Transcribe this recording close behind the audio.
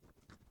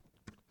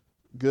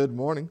Good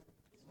morning.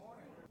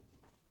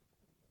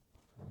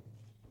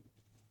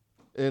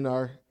 In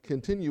our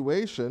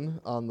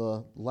continuation on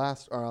the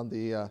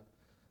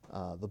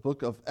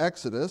book of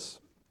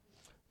Exodus,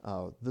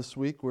 this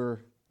week we're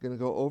going to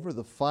go over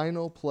the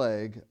final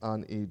plague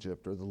on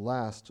Egypt, or the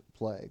last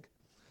plague.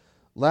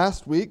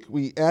 Last week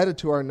we added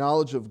to our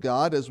knowledge of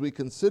God as we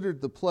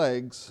considered the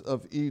plagues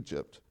of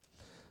Egypt.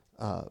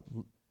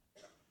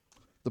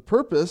 The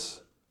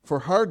purpose for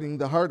hardening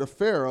the heart of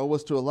Pharaoh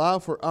was to allow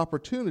for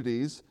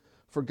opportunities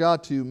for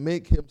God to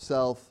make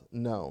himself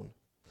known.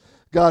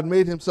 God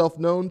made himself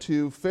known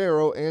to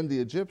Pharaoh and the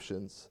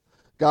Egyptians.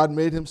 God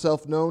made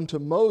himself known to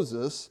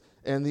Moses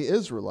and the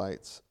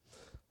Israelites.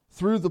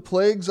 Through the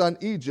plagues on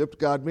Egypt,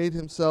 God made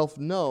himself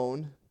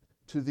known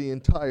to the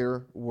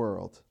entire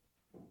world.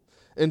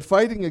 In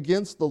fighting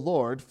against the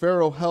Lord,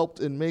 Pharaoh helped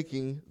in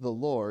making the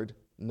Lord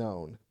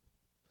known.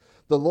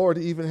 The Lord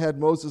even had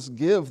Moses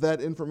give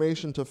that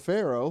information to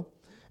Pharaoh,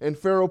 and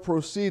Pharaoh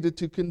proceeded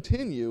to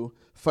continue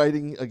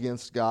fighting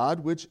against God,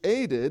 which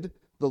aided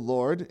the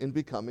Lord in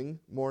becoming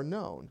more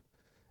known.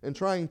 In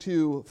trying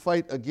to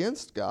fight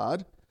against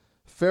God,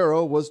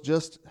 Pharaoh was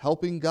just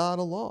helping God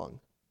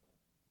along.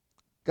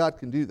 God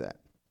can do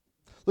that.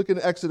 Look in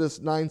Exodus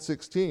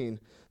 9:16.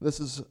 This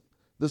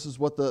is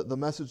what the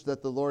message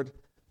that the Lord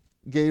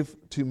gave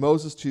to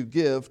Moses to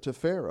give to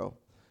Pharaoh.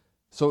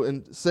 So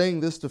in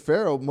saying this to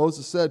Pharaoh,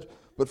 Moses said,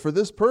 "But for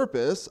this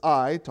purpose,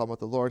 I," talking about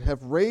the Lord,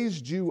 "have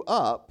raised you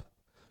up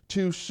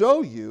to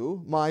show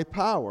you my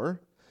power,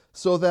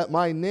 so that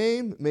my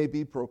name may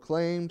be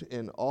proclaimed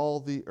in all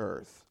the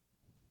earth."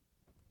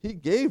 He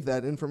gave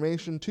that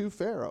information to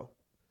Pharaoh.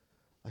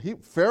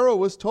 Pharaoh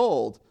was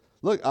told,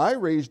 "Look, I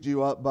raised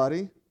you up,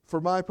 buddy, for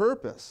my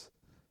purpose."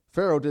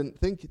 Pharaoh didn't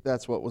think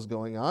that's what was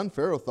going on.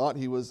 Pharaoh thought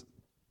he was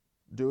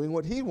doing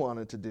what he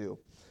wanted to do.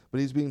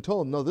 But he's being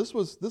told, no, this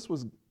was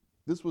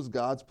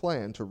God's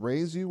plan, to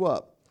raise you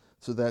up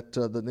so that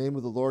the name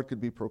of the Lord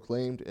could be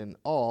proclaimed in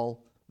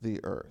all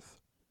the earth.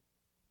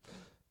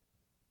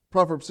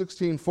 Proverbs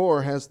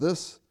 16:4 has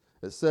this.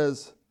 It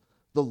says,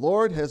 "The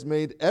Lord has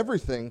made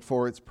everything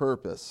for its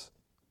purpose,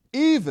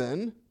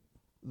 even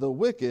the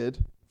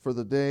wicked for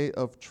the day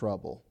of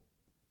trouble."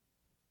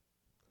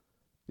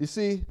 You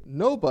see,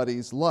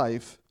 nobody's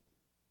life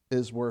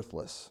is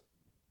worthless.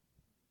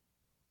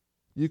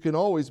 You can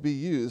always be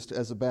used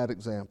as a bad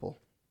example.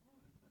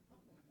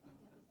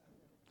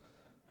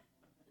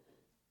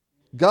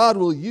 God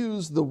will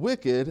use the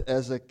wicked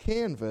as a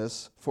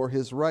canvas for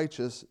his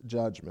righteous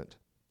judgment,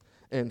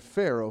 and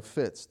Pharaoh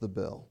fits the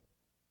bill.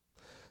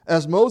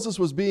 As Moses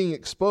was being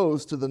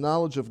exposed to the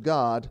knowledge of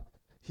God,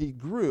 he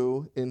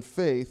grew in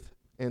faith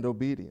and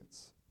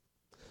obedience.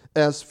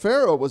 As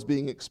Pharaoh was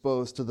being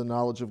exposed to the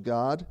knowledge of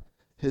God,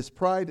 his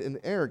pride and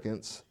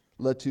arrogance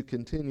led to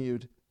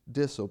continued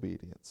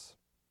disobedience.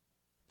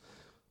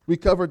 We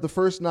covered the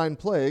first 9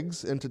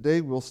 plagues, and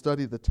today we'll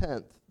study the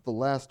 10th, the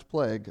last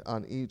plague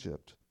on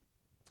Egypt.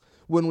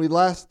 When we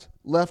last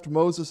left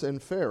Moses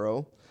and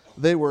Pharaoh,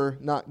 they were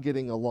not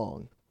getting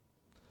along.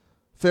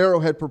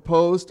 Pharaoh had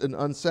proposed an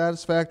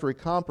unsatisfactory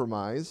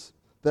compromise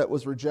that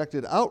was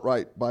rejected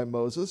outright by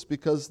Moses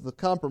because the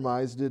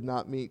compromise did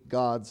not meet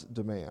God's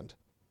demand.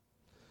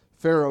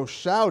 Pharaoh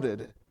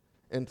shouted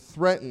and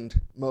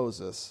threatened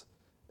Moses.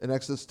 In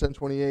Exodus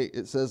 10:28,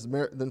 it says,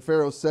 "Then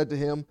Pharaoh said to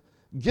him,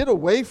 'Get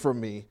away from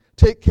me.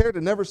 Take care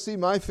to never see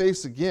my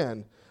face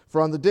again.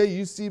 For on the day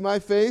you see my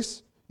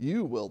face,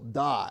 you will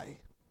die.'"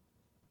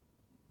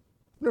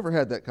 Never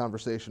had that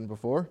conversation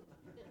before.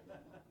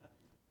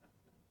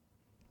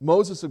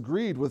 Moses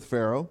agreed with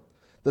Pharaoh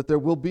that there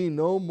will be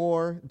no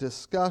more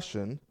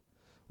discussion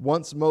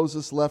once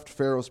Moses left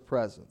Pharaoh's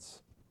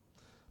presence.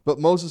 But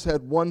Moses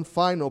had one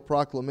final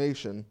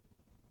proclamation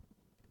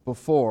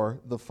before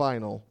the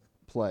final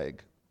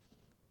plague.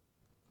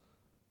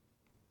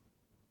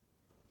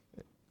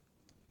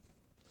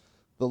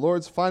 The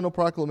Lord's final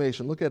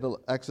proclamation. Look at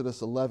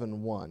Exodus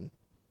 11:1.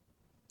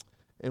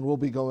 And we'll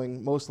be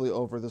going mostly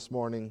over this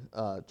morning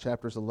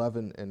chapters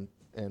 11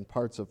 and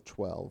parts of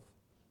 12.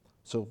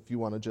 So if you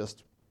want to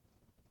just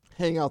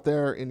hang out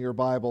there in your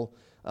Bible,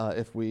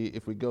 if we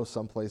go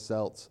someplace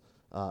else,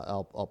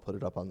 I'll put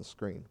it up on the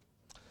screen.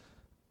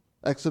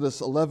 Exodus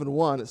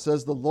 11:1, it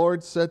says, "The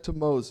Lord said to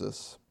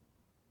Moses,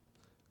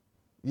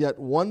 'Yet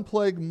one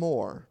plague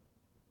more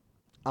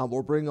I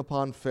will bring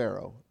upon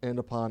Pharaoh and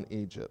upon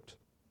Egypt.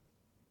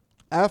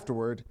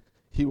 Afterward,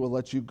 he will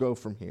let you go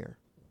from here.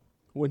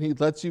 When he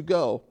lets you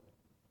go,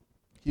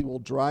 he will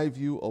drive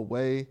you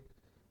away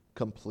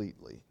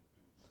completely.'"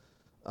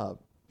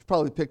 You've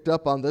probably picked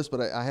up on this,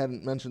 but I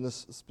hadn't mentioned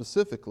this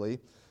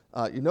specifically.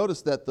 You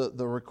notice that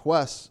the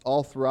request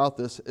all throughout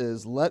this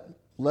is let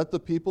the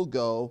people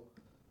go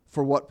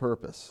for what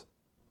purpose?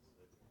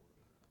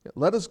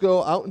 Let us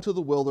go out into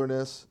the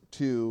wilderness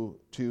to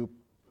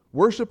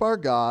worship our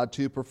God,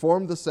 to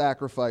perform the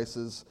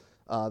sacrifices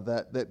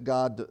that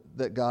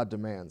God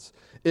demands.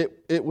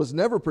 It was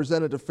never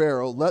presented to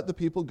Pharaoh, let the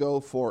people go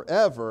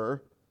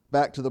forever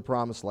back to the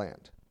promised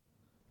land.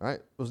 Right?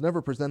 It was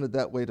never presented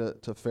that way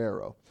to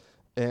Pharaoh.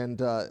 And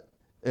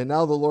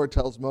now the Lord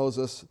tells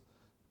Moses,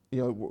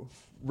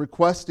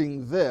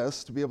 requesting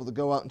this to be able to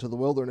go out into the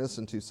wilderness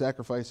and to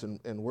sacrifice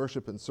and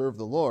worship and serve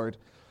the Lord,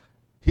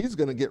 he's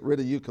going to get rid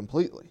of you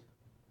completely.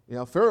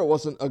 Pharaoh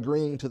wasn't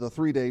agreeing to the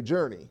 3-day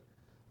journey,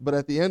 but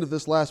at the end of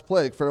this last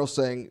plague, Pharaoh's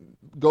saying,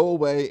 go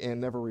away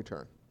and never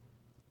return.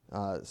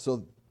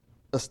 So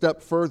a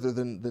step further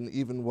than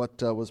even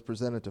what was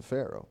presented to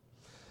Pharaoh.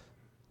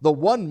 The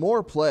one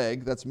more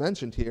plague that's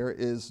mentioned here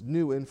is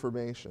new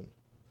information.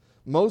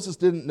 Moses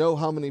didn't know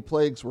how many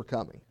plagues were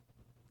coming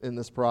in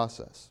this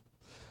process.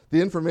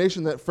 The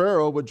information that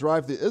Pharaoh would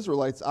drive the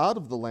Israelites out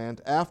of the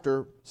land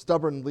after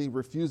stubbornly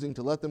refusing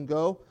to let them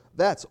go,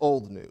 that's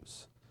old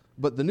news.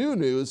 But the new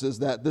news is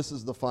that this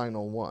is the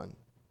final one.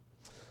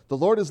 The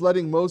Lord is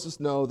letting Moses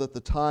know that the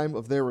time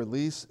of their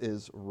release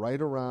is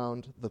right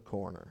around the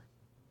corner.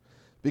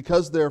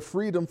 Because their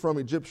freedom from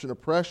Egyptian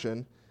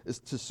oppression is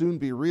to soon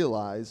be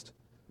realized,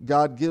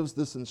 God gives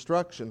this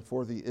instruction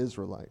for the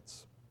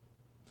Israelites.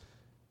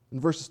 In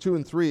verses 2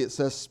 and 3, it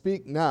says,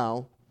 "Speak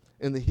now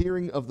in the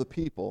hearing of the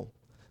people,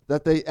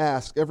 that they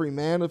ask every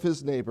man of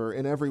his neighbor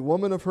and every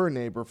woman of her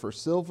neighbor for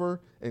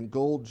silver and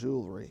gold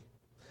jewelry.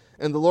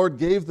 And the Lord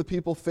gave the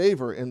people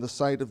favor in the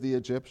sight of the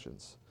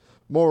Egyptians.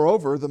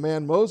 Moreover, the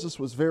man Moses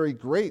was very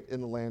great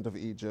in the land of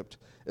Egypt,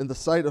 in the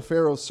sight of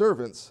Pharaoh's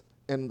servants,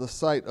 and in the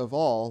sight of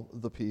all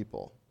the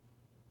people."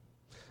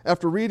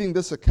 After reading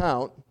this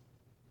account,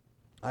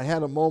 I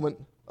had a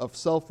moment of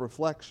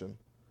self-reflection.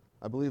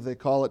 I believe they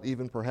call it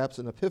even perhaps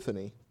an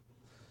epiphany.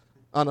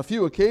 On a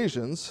few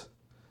occasions,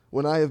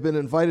 when I have been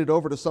invited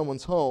over to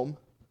someone's home,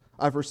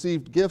 I've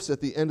received gifts at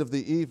the end of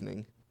the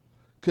evening.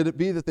 Could it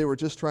be that they were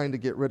just trying to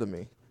get rid of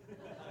me?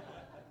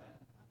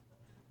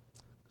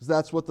 Because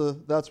that's what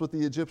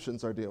the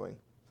Egyptians are doing,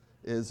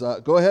 is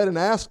go ahead and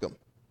ask them.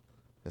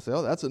 They say,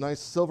 "Oh, that's a nice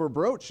silver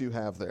brooch you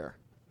have there.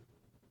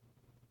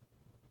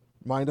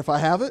 Mind if I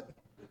have it?"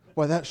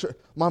 Why, that sure.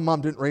 My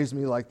mom didn't raise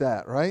me like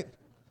that, right?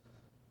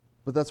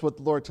 But that's what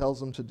the Lord tells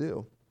them to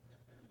do.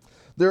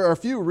 There are a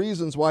few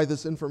reasons why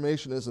this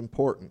information is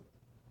important.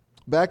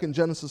 Back in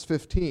Genesis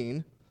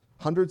 15,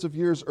 hundreds of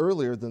years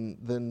earlier than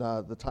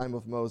the time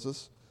of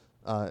Moses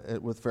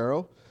with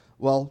Pharaoh,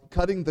 while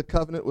cutting the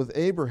covenant with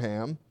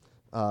Abraham,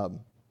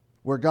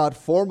 where God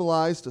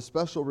formalized a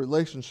special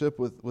relationship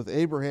with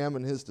Abraham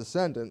and his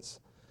descendants,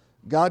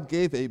 God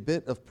gave a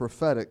bit of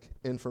prophetic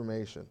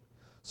information.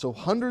 So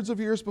hundreds of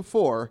years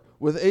before,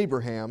 with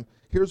Abraham,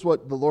 here's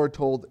what the Lord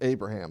told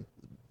Abraham.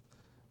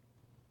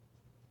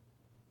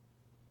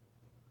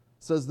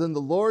 It says, "Then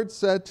the Lord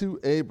said to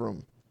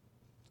Abram,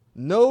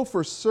 'Know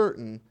for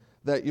certain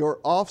that your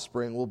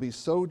offspring will be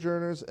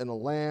sojourners in a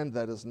land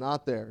that is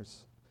not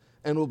theirs,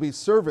 and will be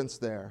servants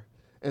there,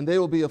 and they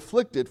will be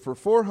afflicted for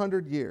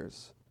 400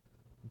 years.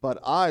 But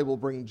I will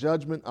bring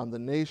judgment on the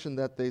nation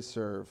that they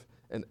serve,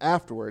 and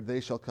afterward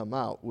they shall come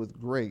out with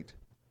great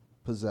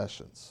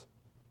possessions.'"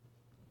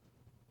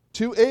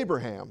 To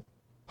Abraham,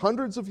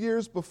 hundreds of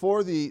years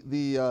before the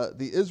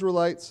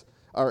Israelites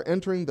are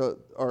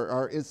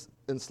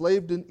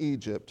enslaved in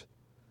Egypt,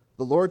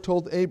 the Lord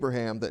told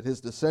Abraham that his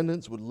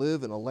descendants would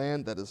live in a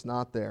land that is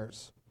not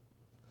theirs.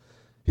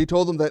 He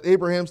told them that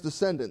Abraham's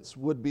descendants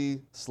would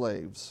be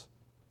slaves.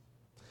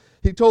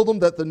 He told them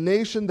that the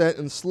nation that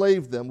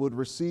enslaved them would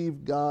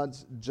receive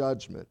God's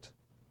judgment.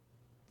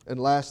 And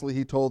lastly,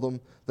 he told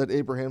them that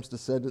Abraham's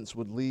descendants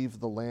would leave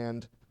the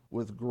land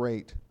with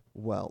great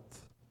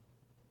wealth.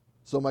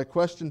 So my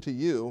question to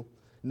you,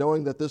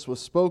 knowing that this was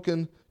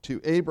spoken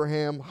to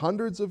Abraham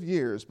hundreds of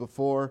years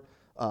before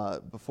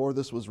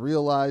this was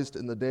realized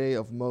in the day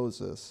of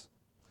Moses,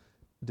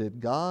 did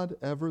God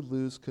ever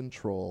lose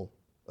control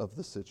of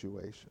the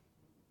situation?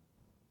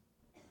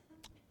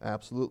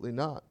 Absolutely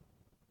not.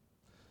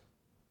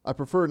 I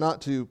prefer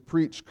not to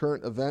preach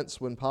current events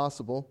when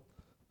possible,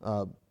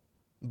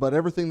 but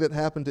everything that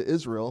happened to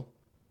Israel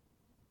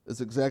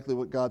is exactly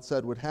what God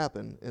said would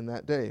happen in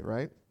that day,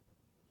 right?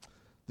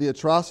 The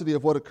atrocity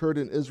of what occurred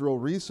in Israel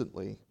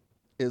recently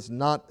is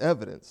not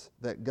evidence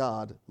that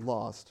God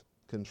lost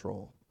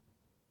control.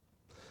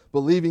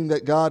 Believing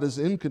that God is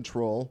in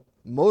control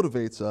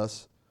motivates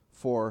us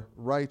for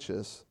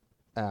righteous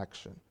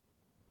action.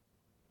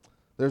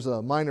 There's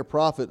a minor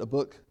prophet, a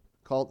book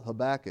called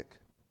Habakkuk,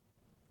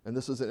 and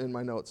this isn't in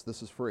my notes,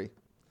 this is free.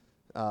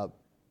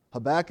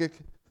 Habakkuk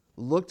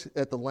looked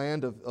at the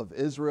land of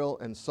Israel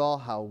and saw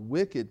how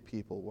wicked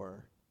people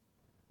were.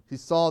 He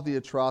saw the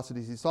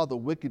atrocities, he saw the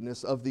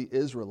wickedness of the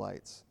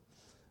Israelites.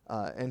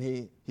 And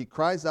he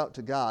cries out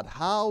to God,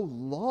 how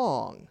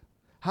long,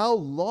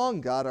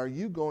 God, are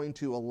you going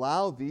to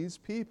allow these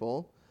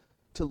people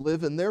to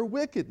live in their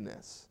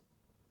wickedness?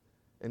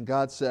 And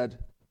God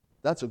said,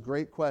 that's a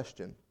great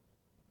question.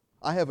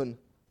 I have an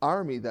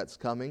army that's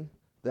coming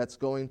that's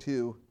going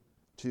to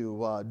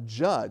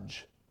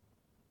judge.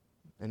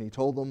 And he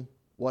told them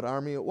what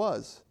army it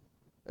was.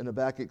 And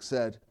Habakkuk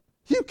said,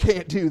 you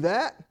can't do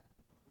that.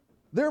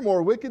 They're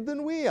more wicked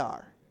than we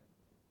are.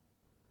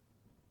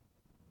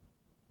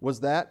 Was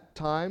that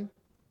time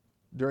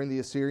during the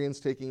Assyrians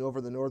taking over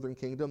the northern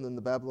kingdom and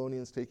the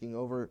Babylonians taking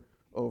over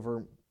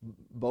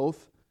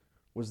both?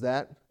 Was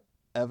that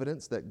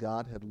evidence that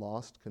God had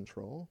lost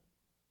control?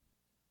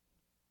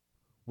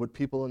 Would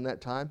people in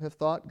that time have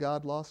thought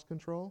God lost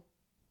control?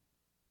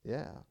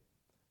 Yeah.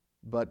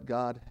 But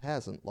God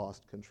hasn't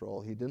lost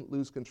control. He didn't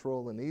lose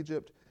control in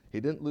Egypt. He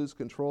didn't lose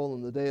control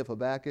in the day of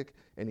Habakkuk,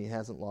 and he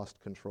hasn't lost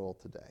control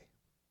today.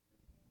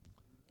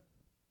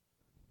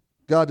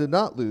 God did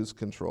not lose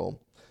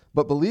control,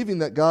 but believing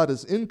that God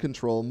is in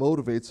control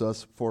motivates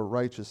us for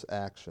righteous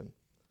action.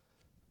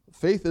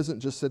 Faith isn't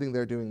just sitting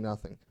there doing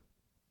nothing.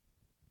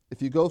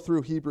 If you go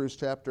through Hebrews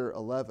chapter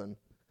 11,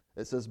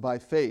 it says, by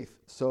faith,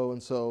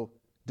 so-and-so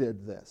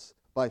did this.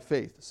 By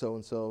faith,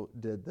 so-and-so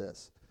did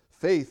this.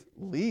 Faith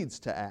leads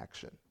to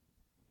action.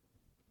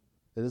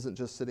 It isn't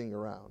just sitting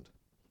around.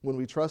 When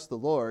we trust the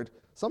Lord,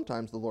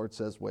 sometimes the Lord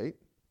says, wait,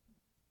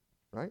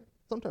 right?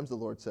 Sometimes the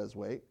Lord says,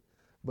 wait.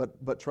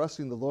 But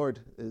trusting the Lord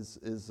is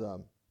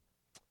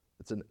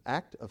it's an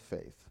act of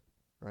faith,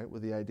 right?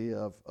 With the idea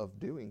of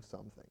doing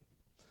something.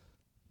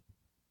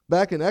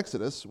 Back in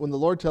Exodus, when the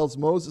Lord tells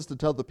Moses to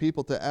tell the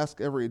people to ask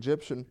every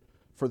Egyptian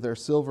for their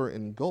silver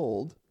and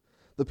gold,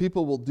 the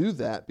people will do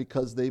that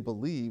because they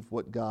believe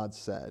what God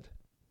said.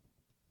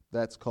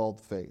 That's called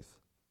faith.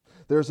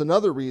 There's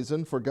another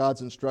reason for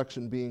God's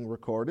instruction being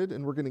recorded,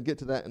 and we're going to get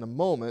to that in a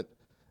moment.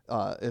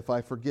 If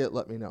I forget,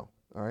 let me know.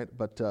 All right,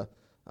 but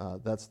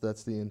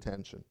that's the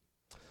intention.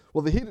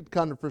 Well, the heated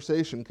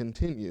conversation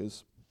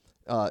continues.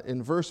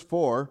 In verse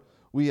 4,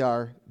 we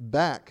are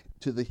back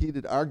to the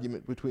heated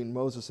argument between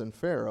Moses and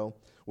Pharaoh,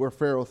 where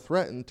Pharaoh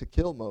threatened to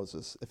kill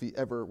Moses if he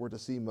ever were to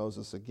see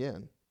Moses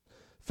again.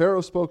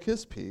 Pharaoh spoke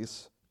his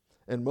piece,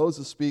 and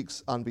Moses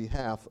speaks on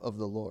behalf of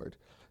the Lord.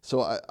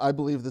 So I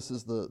believe this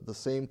is the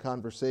same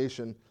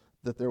conversation,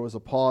 that there was a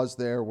pause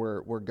there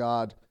where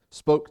God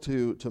spoke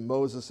to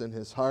Moses in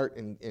his heart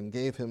and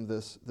gave him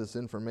this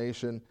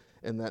information,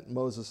 and that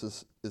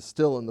Moses is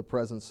still in the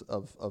presence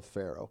of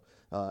Pharaoh.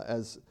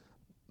 As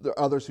there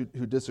are others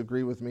who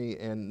disagree with me,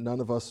 and none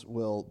of us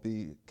will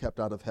be kept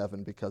out of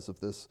heaven because of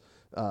this.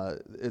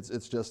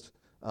 It's just,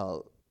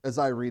 as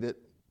I read it,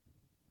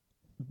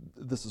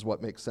 this is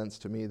what makes sense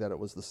to me, that it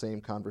was the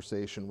same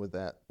conversation with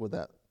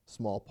that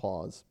small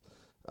pause.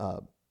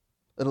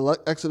 In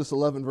Exodus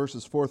 11,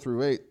 verses 4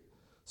 through 8,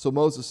 so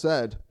Moses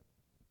said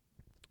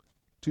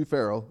to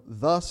Pharaoh,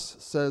 thus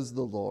says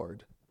the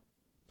Lord,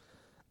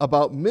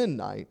 about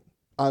midnight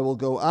I will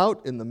go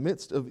out in the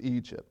midst of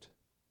Egypt,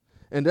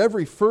 and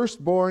every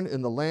firstborn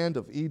in the land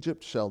of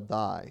Egypt shall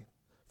die,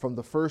 from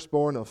the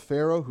firstborn of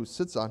Pharaoh who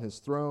sits on his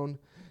throne,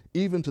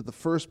 even to the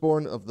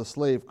firstborn of the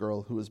slave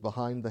girl who is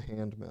behind the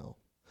handmill,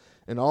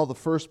 and all the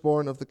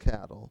firstborn of the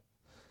cattle.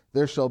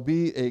 There shall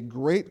be a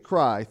great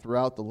cry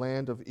throughout the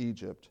land of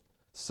Egypt,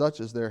 such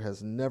as there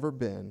has never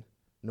been,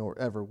 nor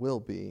ever will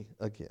be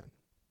again.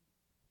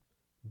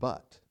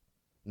 But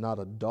not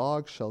a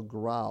dog shall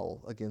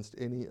growl against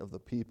any of the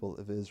people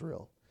of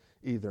Israel,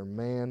 either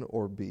man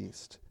or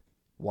beast.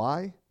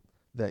 Why?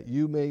 That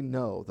you may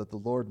know that the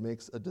Lord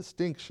makes a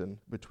distinction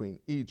between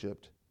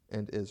Egypt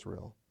and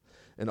Israel.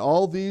 And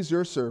all these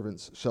your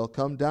servants shall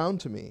come down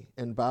to me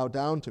and bow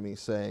down to me,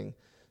 saying,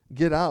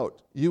 get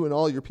out, you and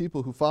all your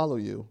people who follow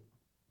you.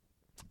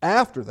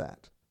 After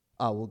that,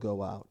 I will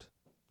go out.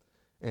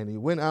 And he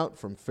went out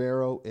from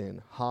Pharaoh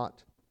in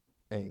hot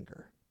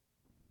anger.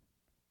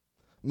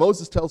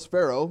 Moses tells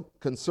Pharaoh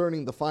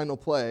concerning the final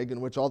plague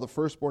in which all the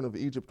firstborn of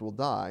Egypt will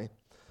die,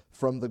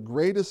 from the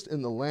greatest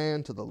in the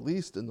land to the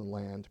least in the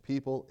land,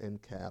 people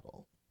and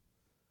cattle.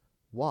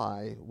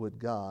 Why would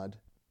God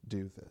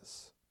do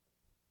this?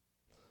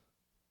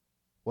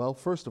 Well,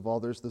 first of all,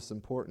 there's this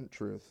important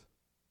truth.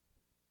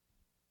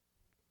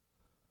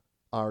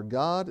 Our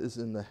God is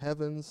in the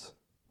heavens,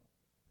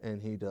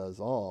 and he does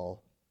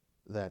all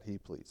that he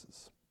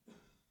pleases.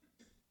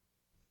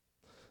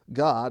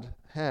 God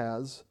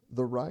has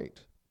the right.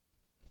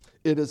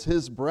 It is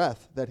his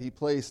breath that he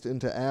placed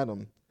into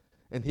Adam,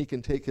 and he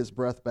can take his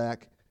breath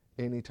back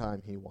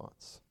anytime he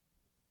wants.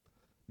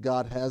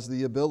 God has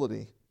the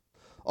ability.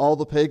 All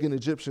the pagan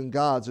Egyptian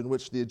gods in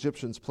which the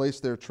Egyptians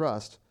placed their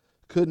trust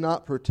could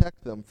not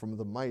protect them from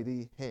the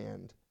mighty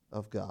hand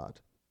of God.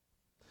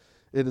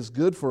 It is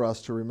good for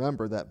us to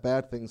remember that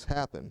bad things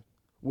happen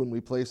when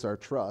we place our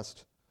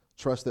trust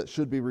that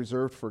should be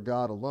reserved for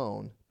God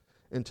alone,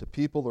 into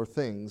people or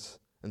things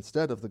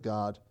instead of the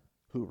God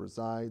who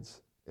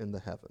resides in the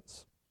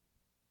heavens.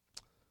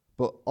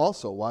 But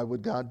also, why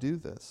would God do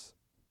this?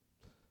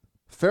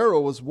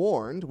 Pharaoh was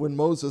warned when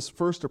Moses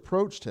first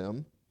approached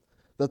him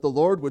that the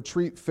Lord would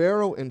treat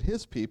Pharaoh and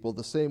his people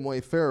the same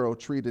way Pharaoh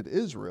treated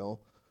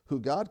Israel, who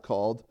God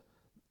called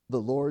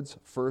the Lord's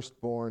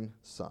firstborn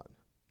son.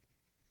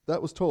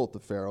 That was told to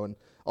Pharaoh, and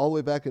all the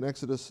way back in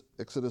Exodus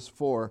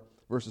 4,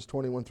 verses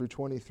 21 through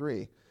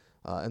 23.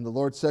 And the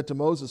Lord said to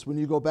Moses, when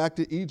you go back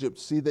to Egypt,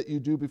 see that you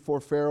do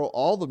before Pharaoh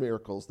all the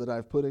miracles that I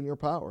have put in your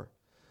power.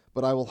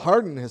 But I will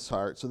harden his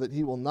heart so that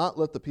he will not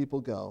let the people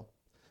go.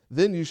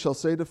 Then you shall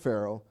say to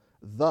Pharaoh,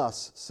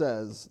 thus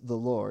says the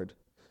Lord,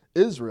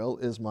 Israel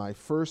is my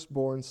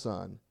firstborn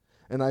son.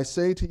 And I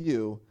say to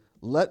you,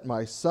 let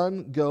my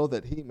son go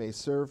that he may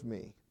serve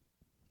me.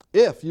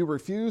 If you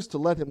refuse to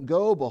let him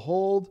go,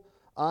 behold,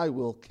 I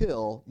will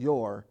kill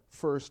your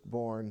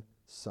firstborn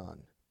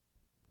son.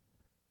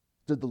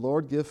 Did the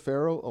Lord give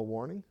Pharaoh a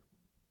warning?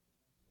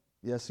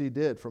 Yes, he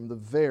did, from the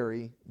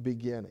very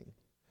beginning.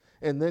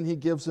 And then he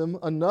gives him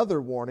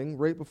another warning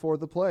right before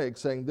the plague,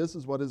 saying this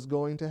is what is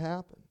going to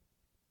happen.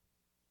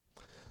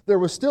 There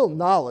was still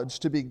knowledge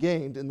to be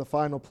gained in the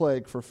final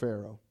plague for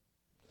Pharaoh.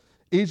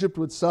 Egypt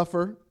would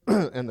suffer,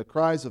 and the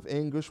cries of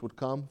anguish would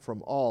come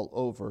from all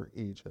over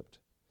Egypt.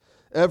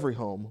 Every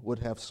home would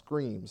have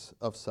screams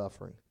of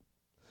suffering.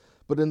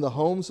 But in the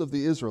homes of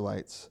the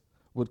Israelites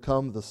would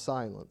come the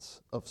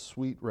silence of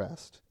sweet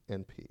rest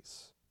and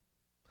peace.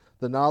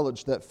 The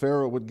knowledge that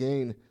Pharaoh would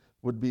gain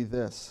would be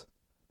this,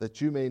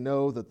 that you may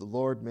know that the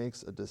Lord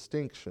makes a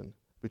distinction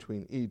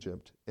between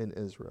Egypt and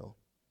Israel.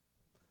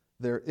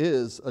 There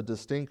is a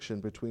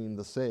distinction between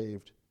the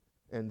saved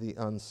and the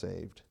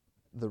unsaved,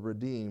 the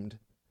redeemed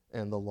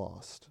and the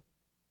lost.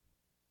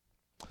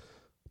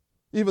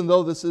 Even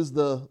though this is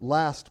the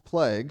last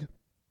plague,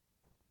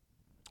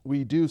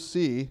 we do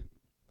see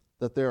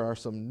that there are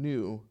some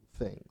new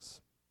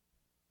things.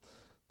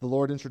 The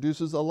Lord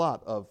introduces a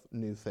lot of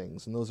new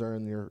things, and those are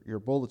in your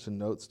bulletin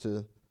notes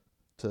to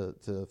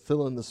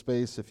fill in the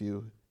space if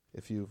you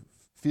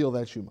feel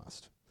that you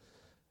must.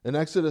 In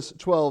Exodus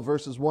 12,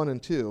 verses 1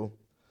 and 2,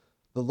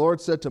 the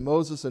Lord said to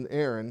Moses and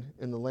Aaron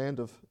in the land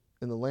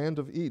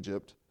of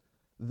Egypt,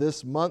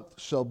 "This month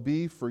shall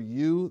be for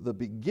you the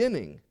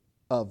beginning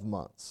of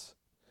months.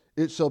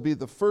 It shall be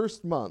the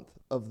first month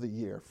of the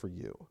year for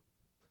you."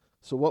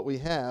 So what we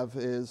have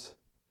is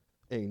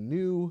a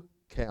new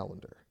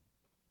calendar.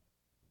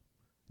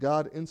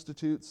 God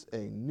institutes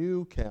a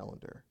new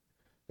calendar.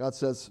 God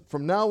says,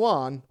 from now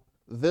on,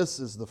 this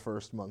is the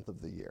first month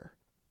of the year.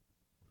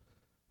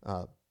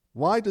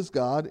 Why does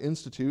God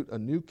institute a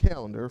new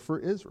calendar for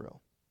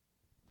Israel?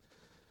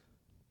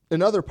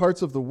 In other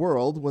parts of the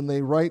world, when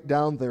they write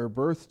down their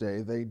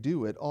birthday, they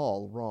do it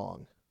all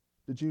wrong.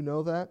 Did you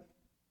know that?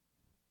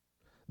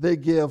 They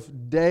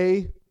give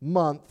day,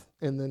 month,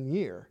 and then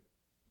year.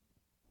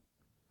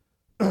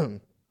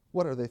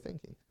 What are they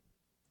thinking?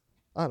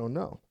 I don't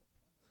know.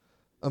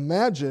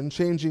 Imagine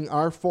changing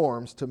our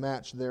forms to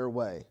match their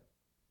way.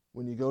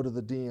 When you go to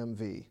the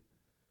DMV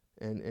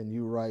and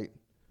you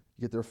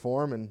get their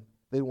form and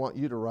they want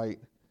you to write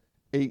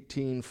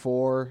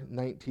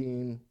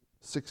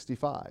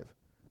 18/4/1965.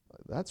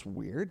 That's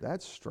weird.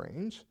 That's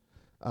strange.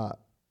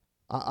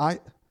 I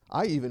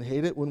even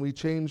hate it when we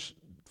change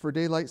for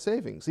daylight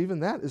savings. Even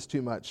that is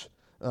too much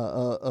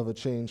of a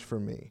change for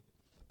me.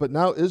 But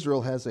now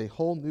Israel has a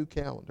whole new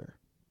calendar.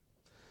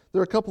 There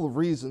are a couple of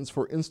reasons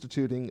for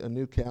instituting a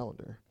new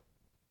calendar.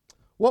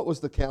 What was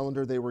the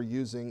calendar they were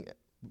using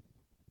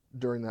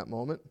during that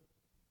moment?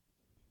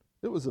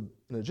 It was an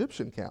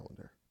Egyptian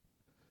calendar.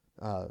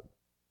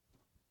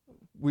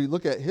 We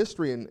look at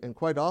history, and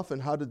quite often,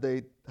 how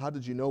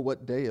did you know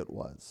what day it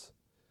was?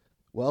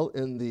 Well,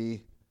 in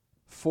the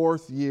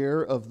 4th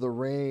year of the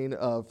reign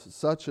of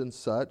such and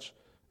such,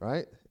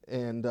 right?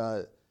 And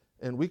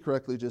we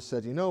correctly just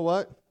said, you know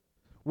what?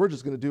 We're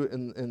just going to do it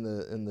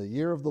in the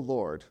year of the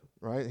Lord,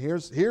 right? Here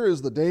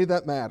is the day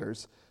that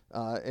matters,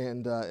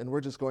 and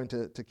we're just going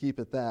to keep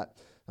it that.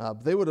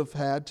 They would have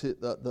had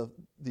the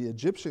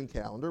Egyptian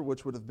calendar,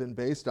 which would have been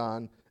based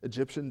on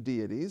Egyptian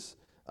deities,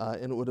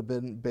 and it would have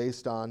been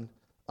based on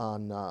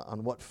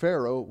what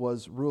Pharaoh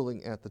was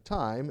ruling at the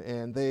time,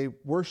 and they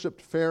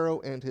worshipped Pharaoh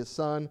and his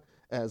son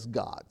as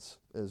gods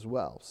as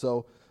well.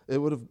 So it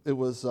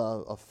was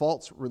a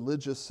false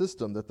religious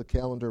system that the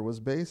calendar was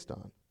based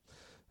on.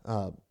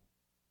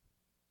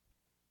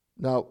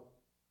 Now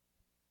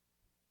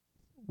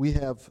we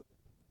have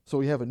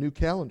a new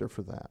calendar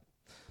for that.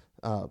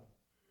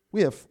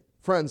 We have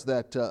friends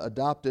that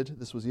adopted.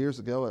 This was years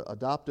ago.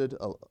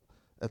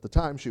 At the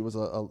time, she was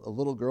a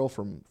little girl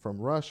from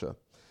Russia.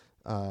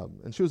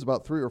 And she was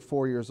about 3 or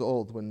 4 years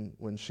old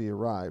when she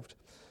arrived.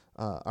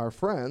 Our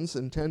friends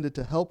intended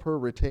to help her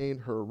retain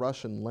her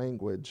Russian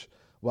language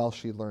while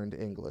she learned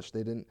English.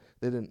 They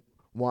didn't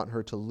want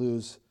her to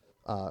lose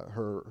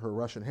her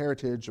Russian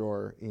heritage,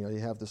 or you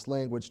have this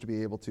language to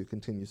be able to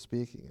continue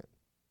speaking it.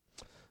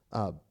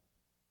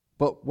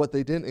 But what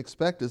they didn't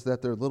expect is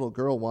that their little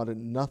girl wanted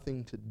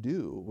nothing to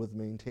do with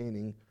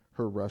maintaining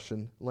her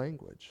Russian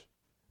language.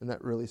 And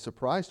that really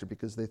surprised her,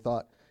 because they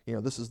thought,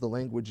 this is the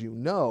language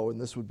and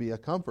this would be a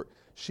comfort.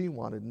 She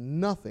wanted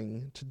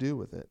nothing to do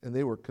with it, and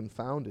they were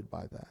confounded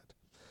by that.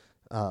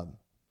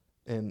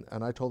 And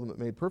I told them it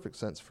made perfect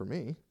sense for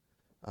me.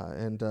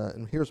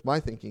 And here's my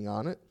thinking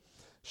on it.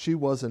 She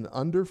was an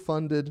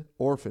underfunded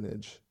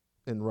orphanage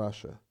in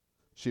Russia.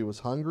 She was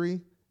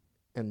hungry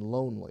and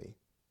lonely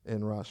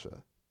in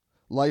Russia.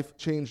 Life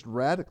changed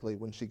radically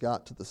when she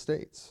got to the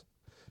States.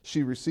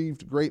 She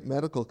received great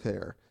medical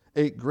care,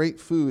 ate great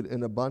food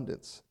in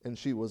abundance, and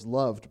she was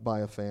loved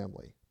by a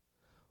family.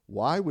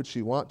 Why would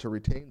she want to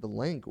retain the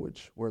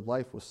language where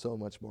life was so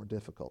much more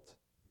difficult?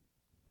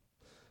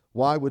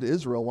 Why would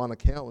Israel want a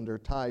calendar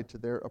tied to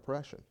their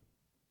oppression?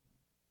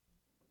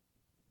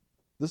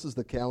 This is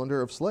the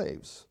calendar of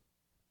slaves.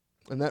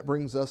 And that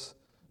brings us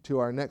to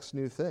our next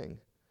new thing.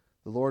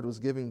 The Lord was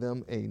giving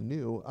them a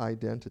new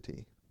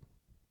identity.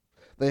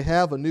 They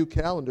have a new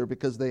calendar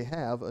because they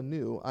have a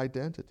new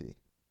identity.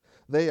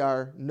 They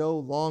are no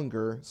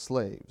longer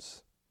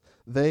slaves.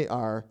 They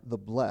are the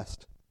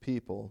blessed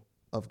people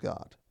of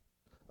God,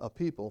 a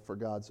people for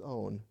God's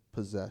own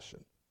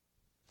possession.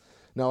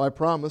 Now, I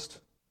promised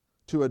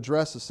to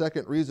address a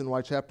second reason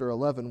why chapter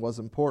 11 was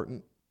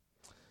important.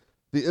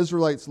 The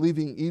Israelites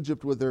leaving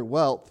Egypt with their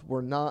wealth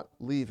were not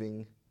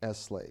leaving as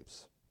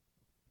slaves.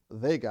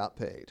 They got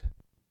paid.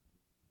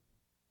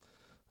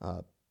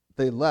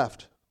 They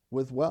left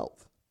with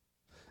wealth.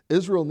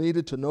 Israel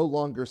needed to no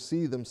longer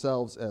see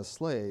themselves as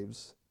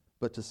slaves,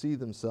 but to see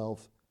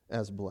themselves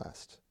as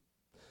blessed.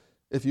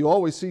 If you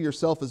always see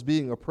yourself as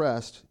being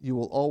oppressed, you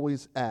will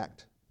always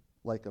act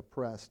like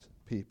oppressed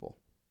people.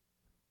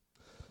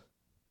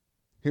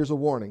 Here's a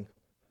warning.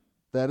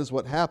 That is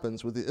what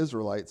happens with the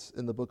Israelites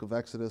in the book of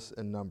Exodus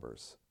and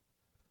Numbers.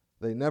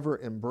 They never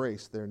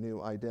embrace their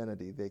new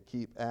identity. They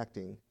keep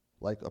acting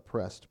like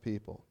oppressed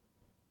people.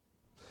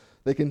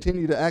 They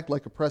continue to act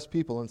like oppressed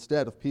people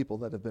instead of people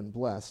that have been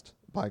blessed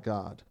by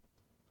God.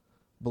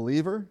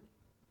 Believer,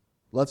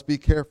 let's be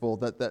careful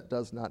that that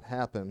does not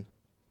happen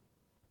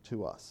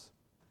to us.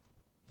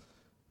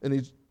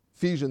 In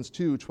Ephesians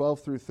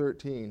 2:12 through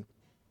 13, it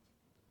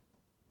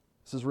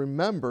says,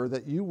 "Remember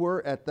that you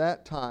were at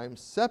that time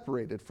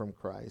separated from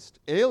Christ,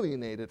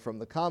 alienated from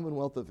the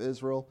commonwealth of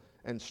Israel,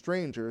 and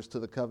strangers to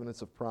the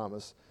covenants of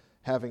promise,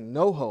 having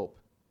no hope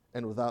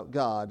and without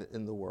God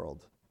in the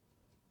world.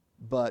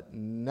 But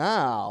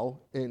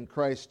now, in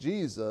Christ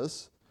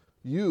Jesus,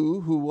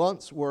 you who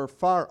once were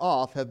far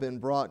off have been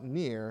brought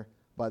near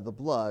by the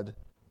blood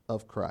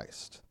of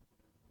Christ."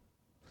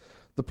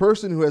 The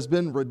person who has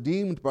been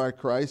redeemed by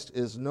Christ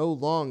is no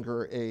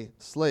longer a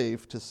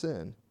slave to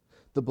sin.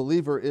 The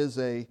believer is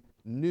a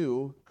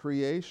new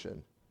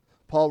creation.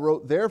 Paul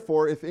wrote,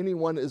 "Therefore, if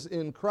anyone is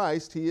in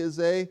Christ, he is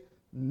a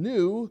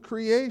new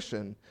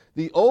creation.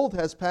 The old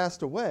has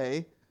passed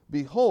away.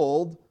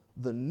 Behold,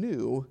 the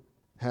new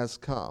has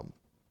come."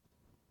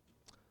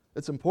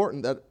 It's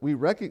important that we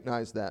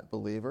recognize that,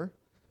 believer,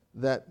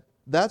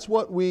 that's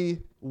what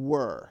we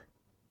were.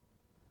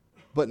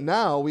 But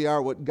now we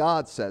are what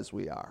God says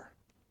we are.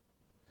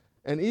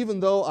 And even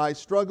though I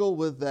struggle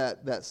with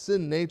that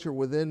sin nature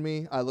within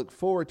me, I look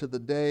forward to the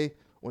day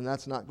when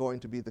that's not going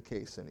to be the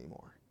case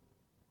anymore.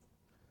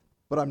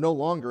 But I'm no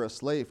longer a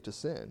slave to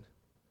sin.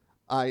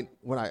 I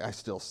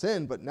still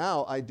sin, but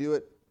now I do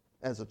it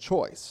as a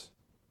choice.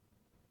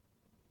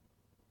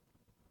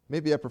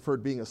 Maybe I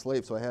preferred being a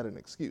slave, so I had an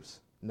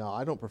excuse. No,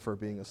 I don't prefer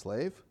being a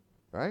slave,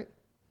 right?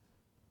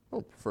 I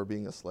don't prefer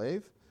being a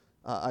slave.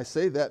 I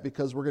say that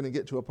because we're going to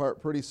get to a part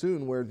pretty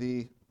soon where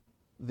the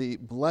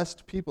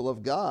blessed people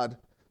of God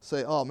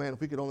say, "Oh man,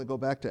 if we could only go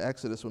back to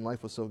Exodus when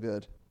life was so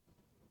good."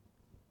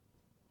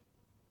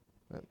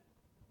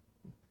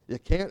 You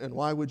can't, and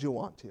why would you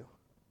want to?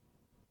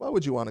 Why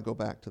would you want to go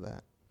back to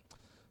that?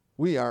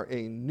 We are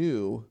a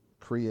new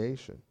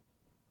creation.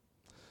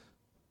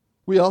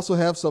 We also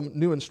have some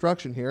new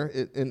instruction here.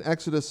 In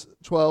Exodus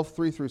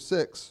 12:3 through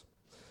 6,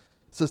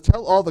 it says,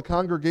 "Tell all the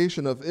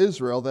congregation of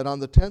Israel that on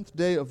the 10th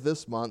day of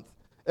this month,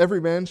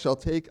 every man shall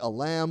take a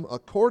lamb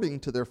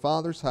according to their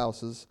father's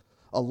houses,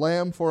 a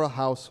lamb for a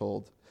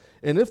household.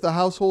 And if the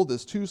household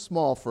is too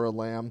small for a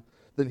lamb,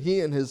 then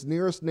he and his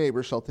nearest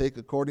neighbor shall take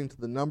according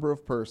to the number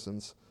of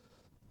persons,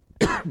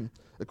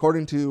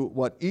 according to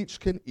what each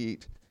can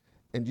eat,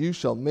 and you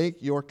shall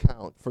make your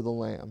count for the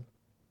lamb.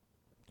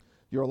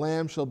 Your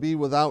lamb shall be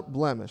without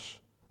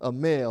blemish, a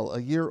male, a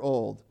year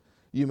old.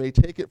 You may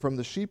take it from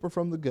the sheep or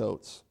from the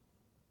goats,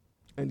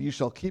 and you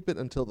shall keep it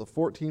until the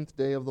 14th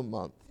day of the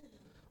month,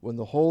 when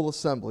the whole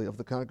assembly of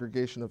the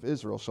congregation of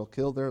Israel shall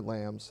kill their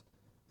lambs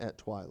at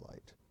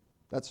twilight."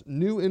 That's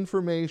new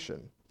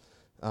information.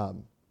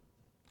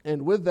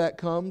 And with that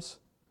comes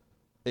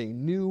a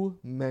new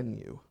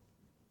menu.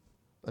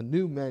 A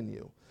new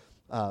menu.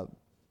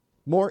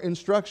 More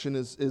instruction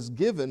is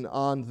given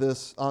on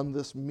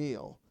this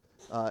meal.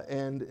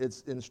 And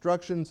it's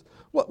instructions.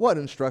 What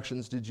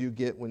instructions did you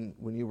get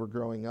when you were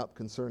growing up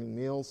concerning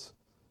meals?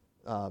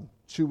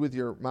 Chew with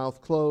your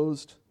mouth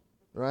closed,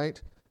 right?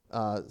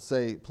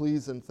 Say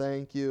please and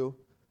thank you.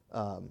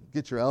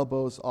 Get your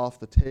elbows off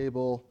the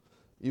table.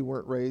 You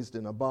weren't raised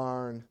in a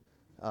barn.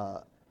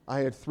 I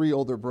had 3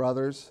 older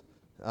brothers,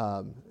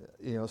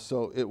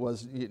 so it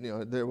was,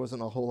 there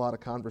wasn't a whole lot of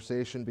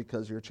conversation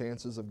because your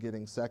chances of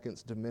getting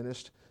seconds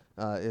diminished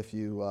if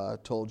you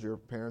told your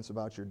parents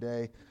about your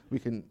day. We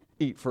can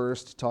eat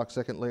first, talk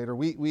second later.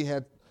 We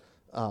had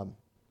a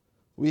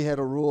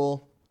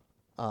rule.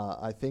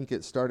 I think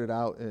it started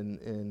out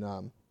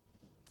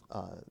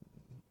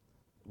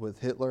with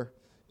Hitler.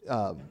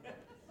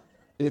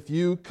 If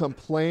you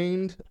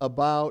complained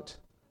about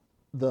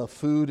the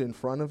food in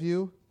front of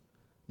you,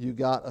 you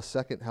got a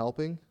second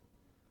helping.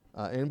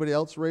 Anybody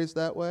else raised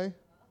that way?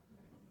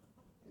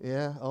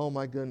 Yeah? Oh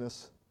my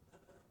goodness.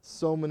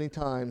 So many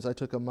times I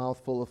took a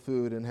mouthful of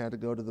food and had to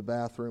go to the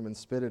bathroom and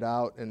spit it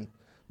out, and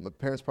my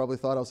parents probably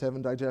thought I was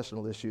having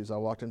digestional issues. I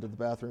walked into the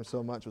bathroom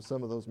so much with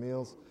some of those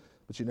meals.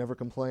 but you never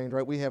complained,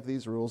 right? We have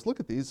these rules.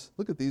 Look at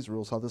these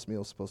rules, how this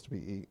meal is supposed to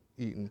be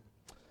eaten.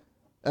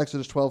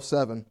 Exodus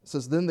 12:7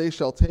 says, "Then they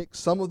shall take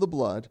some of the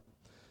blood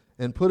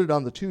and put it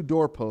on the 2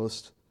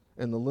 doorposts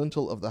and the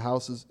lintel of the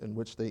houses in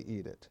which they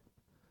eat it."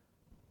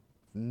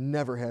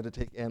 Never had to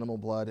take animal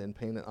blood and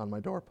paint it on my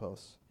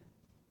doorposts.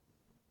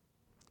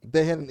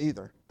 They hadn't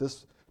either.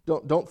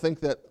 Don't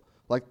think that,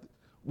 like,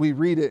 we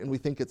read it and we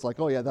think it's like,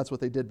 oh yeah, that's what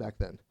they did back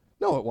then.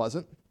 No, it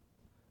wasn't.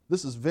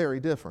 This is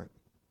very different.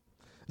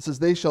 It says,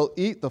 "They shall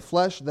eat the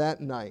flesh that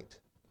night,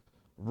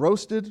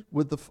 roasted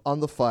on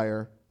the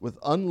fire, with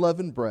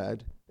unleavened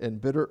bread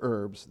and bitter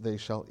herbs they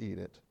shall eat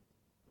it.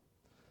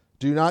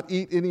 Do not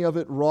eat any of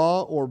it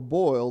raw or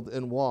boiled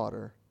in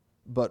water,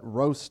 but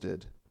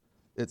roasted,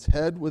 its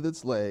head with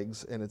its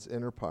legs and its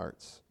inner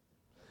parts.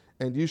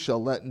 And you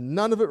shall let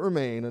none of it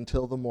remain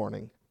until the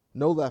morning,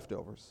 no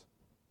leftovers.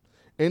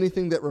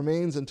 Anything that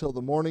remains until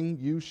the morning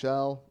you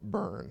shall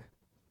burn.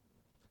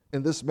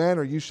 In this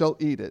manner you shall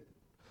eat it,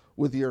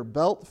 with your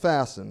belt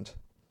fastened,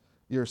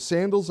 your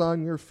sandals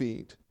on your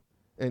feet,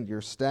 and your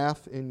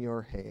staff in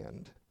your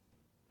hand.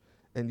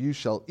 And you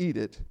shall eat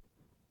it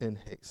in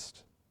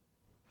haste.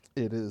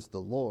 It is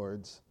the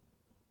Lord's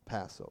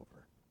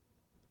Passover."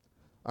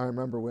 I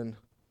remember when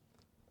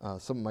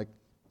some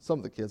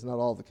of the kids, not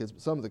all the kids,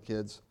 but some of the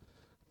kids,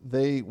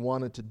 they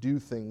wanted to do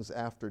things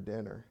after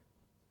dinner.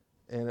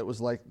 And it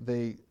was like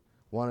they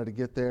wanted to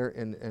get there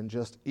and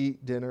just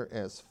eat dinner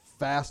as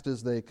fast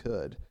as they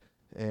could.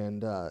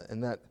 And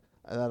that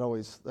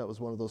was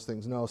one of those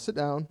things. No, sit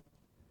down,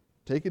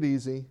 take it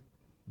easy,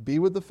 be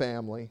with the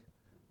family.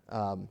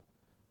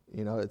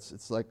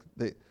 It's like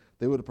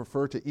they would have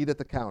preferred to eat at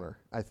the counter,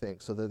 I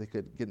think, so that they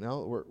could get,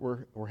 no,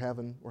 we're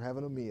having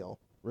a meal.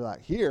 We're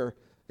not here.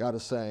 God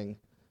is saying,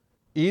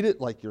 eat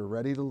it like you're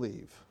ready to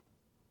leave.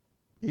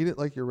 Eat it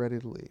like you're ready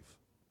to leave.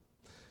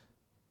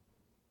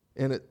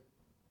 And it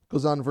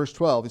goes on in verse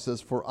 12. He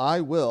says, "For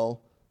I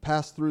will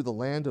pass through the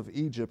land of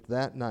Egypt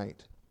that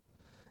night,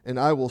 and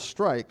I will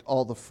strike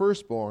all the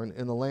firstborn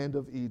in the land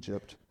of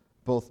Egypt,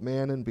 both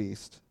man and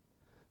beast."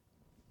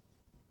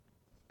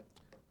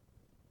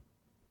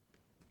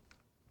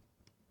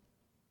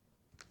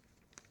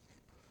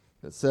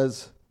 It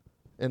says,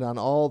 "And on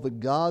all the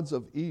gods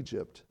of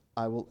Egypt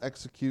I will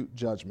execute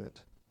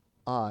judgment.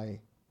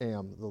 I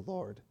am the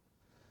Lord."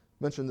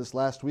 I mentioned this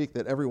last week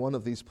that every one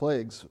of these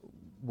plagues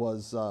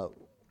was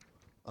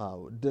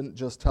didn't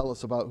just tell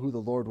us about who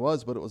the Lord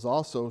was, but it was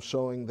also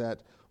showing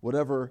that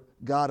whatever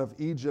god of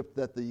Egypt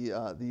that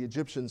the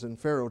Egyptians and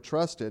Pharaoh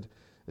trusted,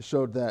 it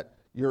showed that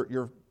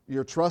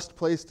your trust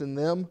placed in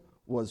them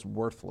was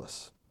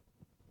worthless.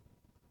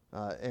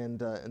 And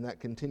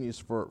that continues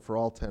for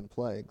all 10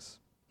 plagues.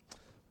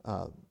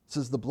 It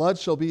says, "The blood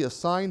shall be a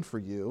sign for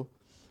you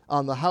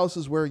on the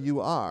houses where you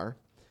are,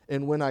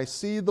 and when I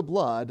see the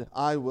blood,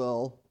 I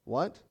will,"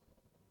 what?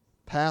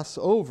 "Pass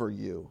over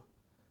you,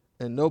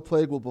 and no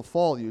plague will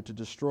befall you to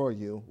destroy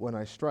you when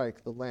I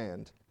strike the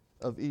land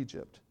of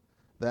Egypt."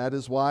 That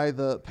is why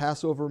the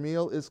Passover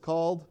meal is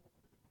called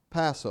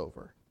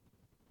Passover.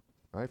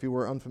 Right? If you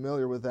were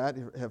unfamiliar with that,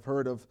 you have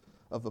heard of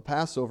the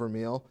Passover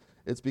meal,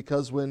 it's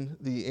because when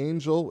the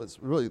angel, it's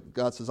really,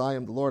 God says, "I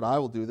am the Lord, I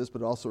will do this,"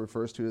 but it also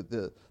refers to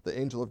the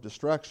angel of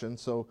destruction,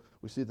 so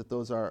we see that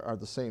those are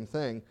the same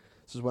thing.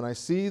 It says, "When I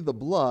see the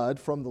blood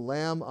from the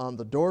lamb on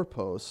the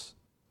doorposts,"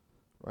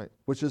 right,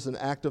 which is an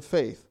act of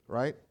faith,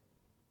 right?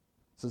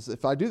 It says,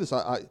 if I do this,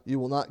 you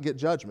will not get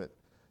judgment.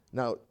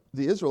 Now,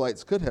 the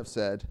Israelites could have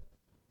said,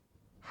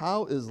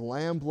 "How is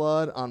lamb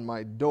blood on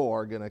my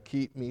door going to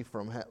keep me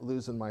from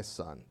losing my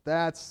son?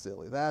 That's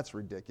silly. That's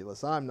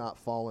ridiculous. I'm not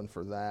falling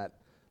for that.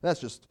 That's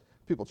just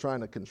people trying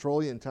to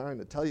control you and trying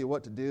to tell you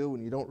what to do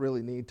when you don't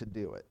really need to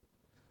do it."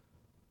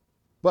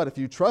 But if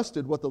you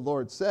trusted what the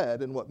Lord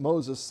said and what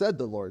Moses said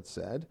the Lord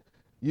said,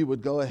 you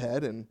would go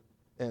ahead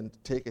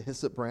and take a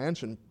hyssop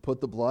branch and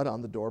put the blood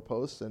on the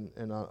doorposts and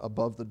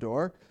above the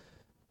door,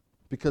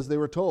 because they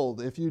were told,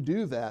 if you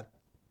do that,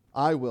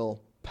 I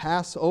will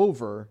pass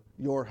over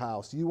your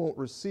house. You won't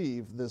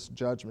receive this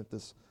judgment,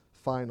 this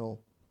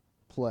final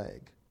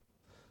plague.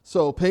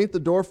 So paint the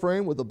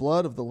doorframe with the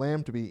blood of the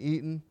lamb to be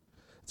eaten.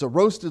 It's a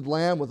roasted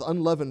lamb with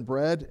unleavened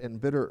bread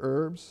and bitter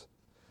herbs.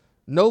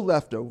 No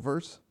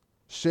leftovers.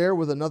 Share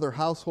with another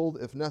household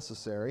if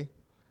necessary.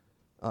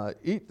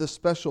 Eat the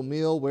special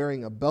meal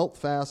wearing a belt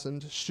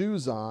fastened,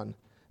 shoes on,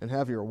 and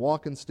have your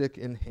walking stick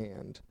in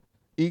hand.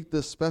 Eat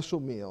this special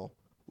meal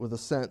with a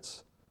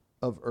sense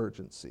of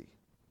urgency.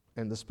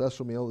 And the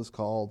special meal is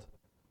called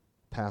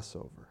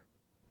Passover.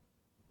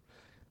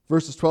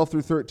 Verses 12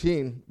 through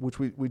 13, which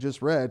we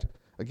just read,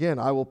 again,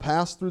 "I will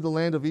pass through the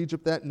land of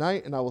Egypt that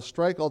night, and I will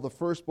strike all the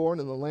firstborn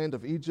in the land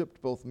of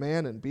Egypt, both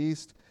man and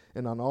beast,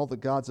 and on all the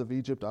gods of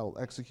Egypt I will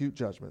execute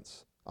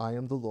judgments. I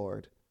am the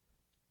Lord.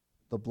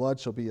 The blood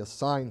shall be a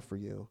sign for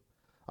you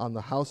on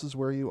the houses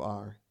where you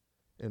are,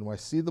 and when I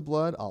see the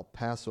blood, I'll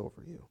pass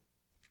over you."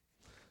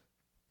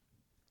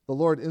 The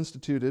Lord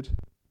instituted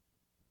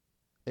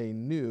a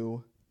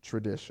new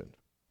tradition.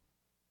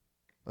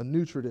 A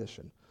new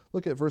tradition.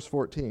 Look at verse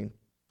 14.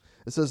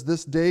 It says,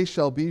 "This day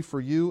shall be for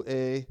you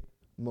a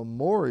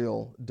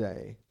memorial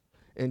day,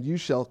 and you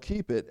shall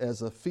keep it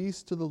as a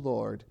feast to the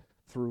Lord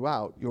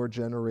throughout your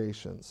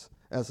generations.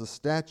 As a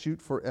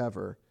statute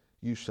forever,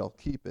 you shall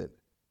keep it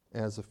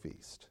as a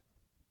feast.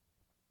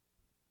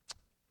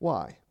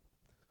 Why?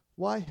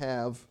 Why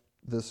have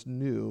this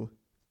new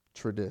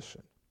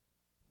tradition?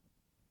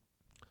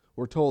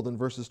 We're told in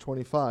verses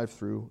 25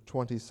 through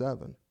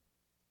 27.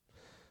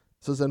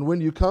 It says, "And when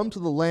you come to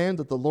the land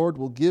that the Lord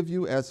will give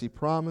you as he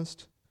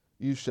promised,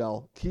 you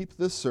shall keep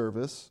this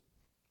service.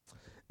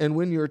 And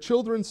when your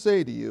children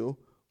say to you,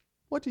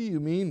 'What do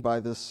you mean by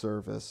this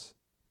service?'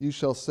 you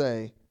shall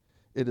say,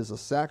 'It is a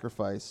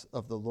sacrifice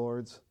of the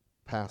Lord's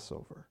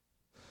Passover.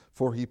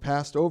 For he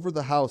passed over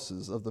the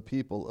houses of the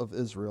people of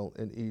Israel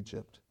in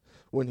Egypt,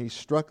 when he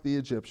struck the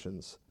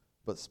Egyptians,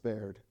 but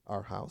spared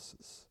our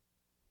houses.'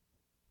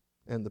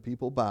 And the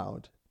people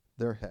bowed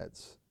their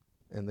heads,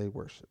 and they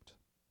worshipped."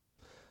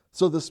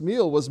 So this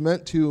meal was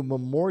meant to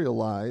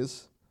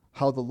memorialize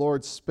how the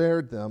Lord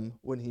spared them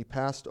when he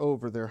passed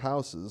over their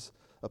houses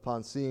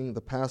upon seeing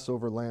the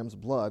Passover lamb's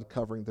blood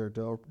covering their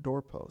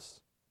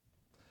doorposts.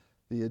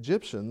 The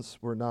Egyptians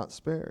were not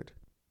spared.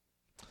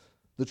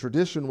 The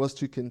tradition was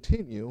to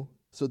continue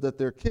so that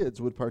their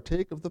kids would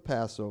partake of the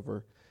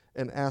Passover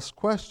and ask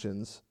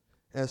questions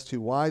as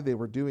to why they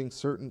were doing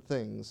certain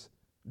things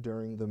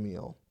during the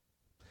meal.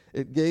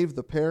 It gave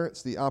the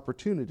parents the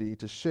opportunity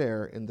to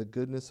share in the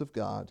goodness of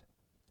God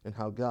and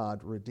how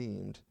God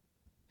redeemed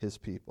his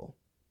people.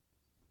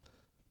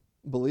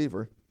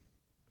 Believer,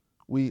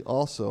 we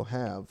also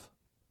have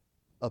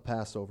a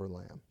Passover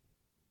lamb.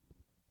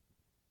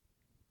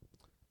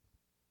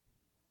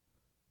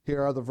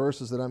 Here are the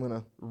verses that I'm going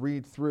to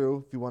read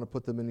through if you want to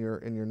put them in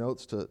your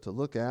notes to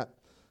look at.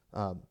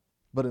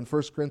 But in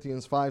 1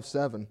 Corinthians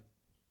 5:7,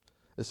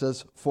 it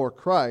says, "For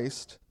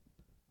Christ,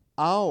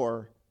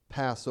 our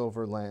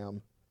Passover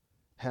lamb,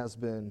 has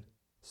been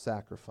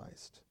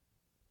sacrificed."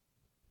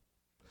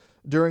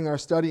 During our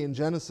study in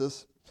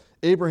Genesis,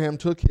 Abraham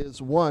took his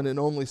one and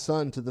only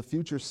son to the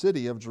future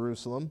city of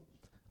Jerusalem.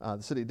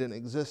 The city didn't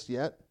exist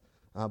yet,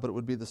 but it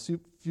would be the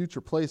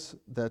future place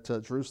that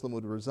Jerusalem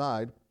would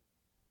reside.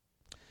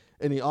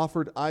 And he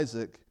offered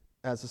Isaac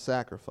as a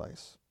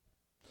sacrifice.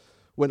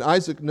 When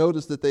Isaac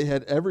noticed that they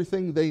had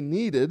everything they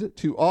needed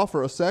to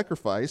offer a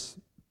sacrifice,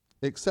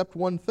 except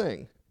one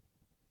thing,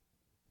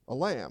 a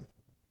lamb.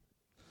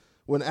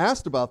 When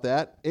asked about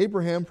that,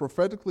 Abraham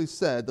prophetically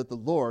said that the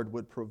Lord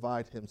would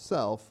provide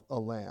himself a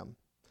lamb.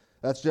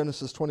 That's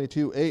Genesis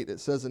 22:8. It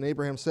says, "And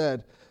Abraham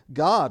said,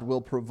 'God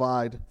will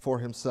provide for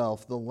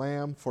himself the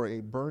lamb for a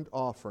burnt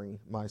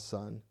offering, my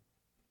son.'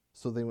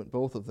 So they went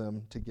both of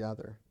them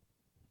together."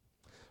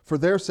 For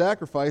their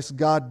sacrifice,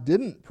 God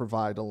didn't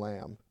provide a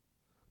lamb,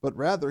 but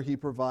rather he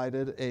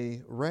provided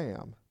a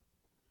ram.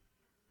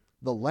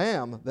 The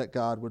lamb that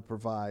God would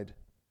provide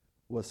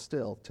was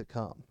still to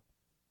come.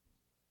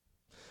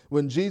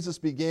 When Jesus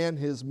began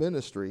his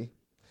ministry,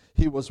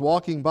 he was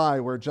walking by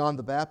where John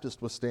the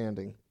Baptist was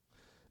standing.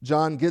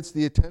 John gets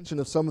the attention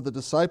of some of the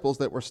disciples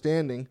that were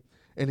standing,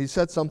 and he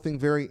said something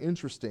very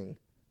interesting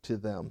to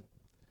them.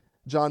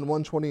 John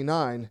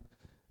 1:29,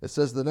 it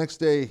says, "The next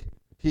day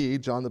he,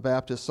 John the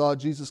Baptist, saw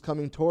Jesus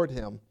coming toward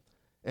him,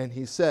 and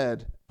he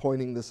said,"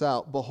 pointing this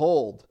out,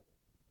 "Behold,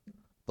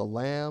 the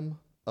Lamb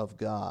of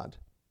God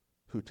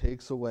who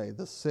takes away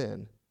the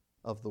sin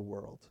of the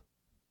world."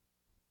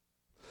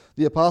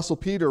 The Apostle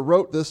Peter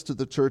wrote this to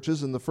the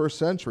churches in the first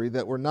century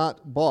that were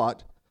not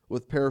bought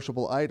with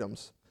perishable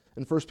items.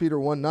 In 1 Peter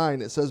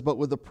 1:9, it says, "But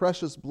with the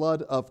precious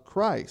blood of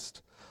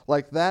Christ,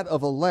 like that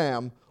of a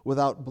lamb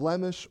without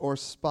blemish or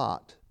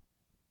spot."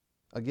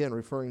 Again,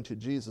 referring to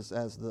Jesus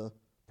as the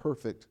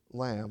perfect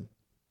lamb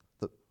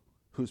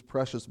whose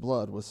precious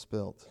blood was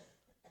spilt.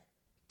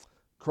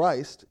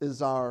 Christ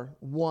is our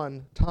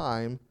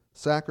one-time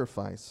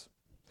sacrifice.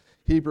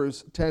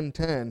 Hebrews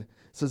 10:10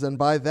 says, "And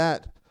by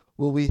that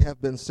will we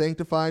have been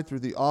sanctified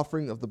through the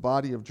offering of the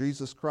body of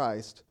Jesus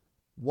Christ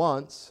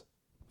once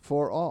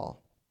for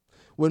all."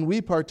 When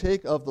we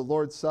partake of the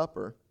Lord's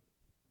Supper,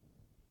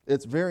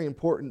 it's very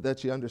important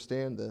that you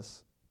understand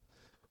this.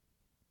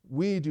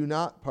 We do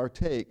not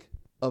partake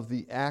of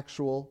the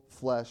actual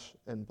flesh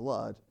and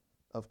blood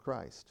of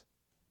Christ.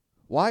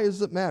 Why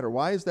does it matter?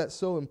 Why is that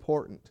so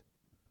important?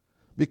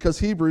 Because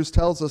Hebrews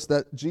tells us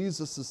that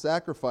Jesus'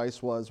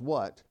 sacrifice was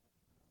what?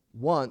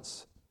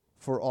 Once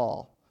for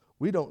all.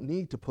 We don't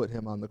need to put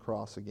him on the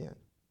cross again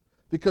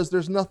because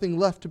there's nothing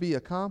left to be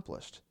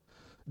accomplished.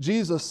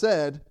 Jesus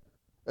said,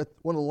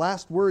 one of the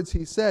last words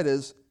he said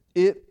is,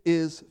 "It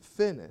is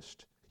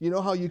finished." You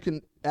know how you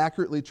can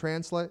accurately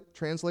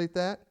translate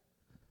that?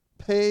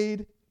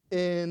 Paid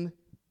in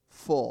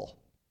full.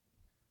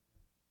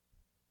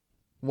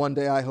 One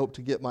day I hope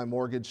to get my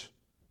mortgage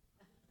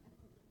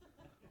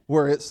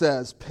where it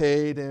says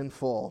paid in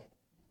full.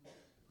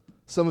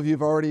 Some of you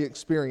have already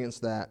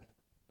experienced that.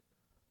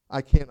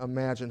 I can't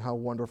imagine how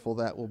wonderful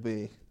that will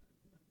be.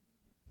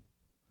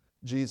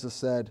 Jesus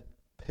said,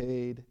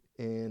 paid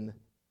in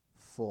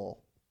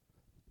full.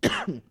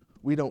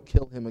 We don't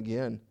kill him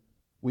again.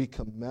 We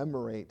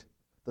commemorate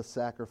the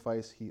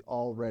sacrifice he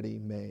already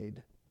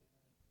made.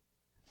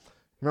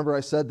 Remember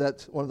I said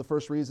that one of the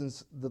first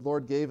reasons the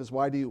Lord gave is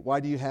why do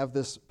you have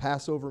this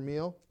Passover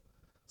meal?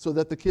 So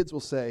that the kids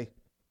will say,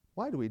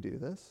 why do we do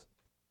this?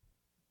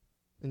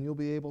 And you'll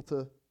be able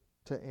to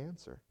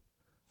answer.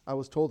 I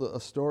was told a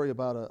story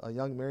about a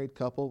young married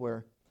couple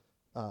where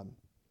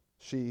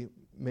she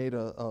made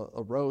a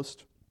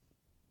roast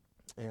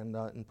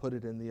and put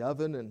it in the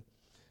oven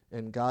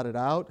and got it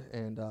out,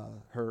 and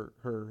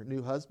her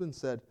new husband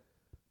said,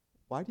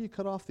 why do you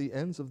cut off the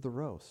ends of the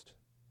roast?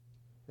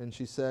 And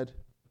she said,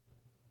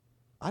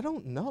 I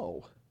don't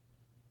know.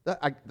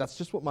 That's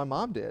just what my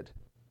mom did.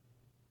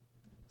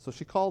 So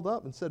she called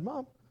up and said,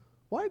 Mom,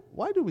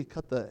 why do we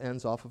cut the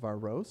ends off of our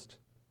roast?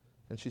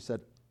 And she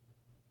said,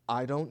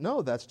 I don't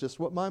know. That's just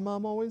what my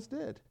mom always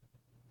did.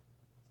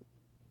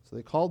 So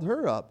they called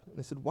her up and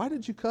they said, why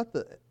did you cut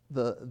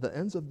the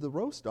ends of the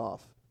roast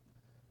off?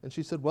 And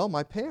she said, well,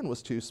 my pan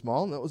was too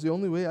small and that was the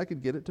only way I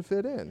could get it to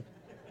fit in.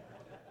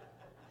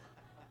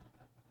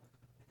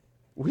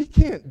 We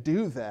can't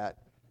do that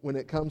when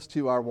it comes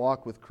to our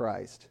walk with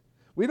Christ.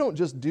 We don't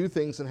just do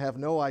things and have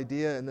no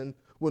idea, and then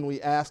when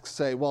we ask,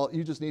 say, well,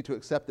 you just need to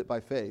accept it by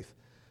faith.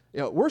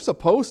 We're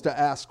supposed to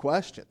ask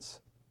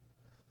questions.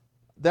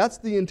 That's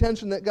the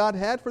intention that God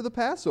had for the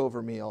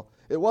Passover meal.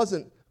 It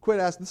wasn't, quit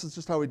asking, this is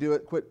just how we do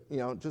it,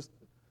 just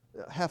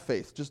have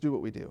faith, just do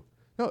what we do.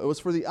 No, it was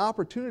for the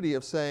opportunity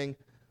of saying,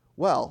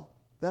 well,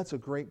 that's a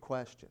great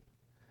question.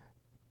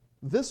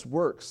 This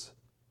works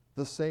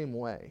the same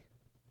way.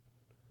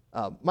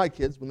 My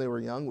kids, when they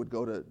were young, would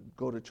go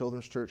to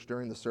children's church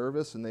during the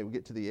service, and they would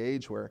get to the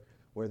age where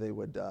they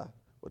would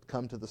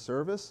come to the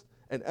service.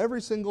 And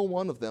every single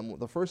one of them,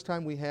 the first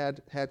time we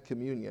had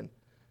communion,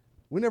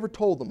 we never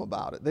told them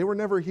about it. They were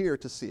never here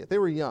to see it. They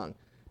were young.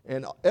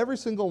 And every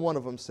single one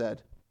of them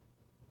said,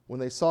 when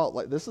they saw it,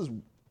 like,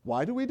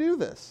 why do we do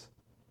this?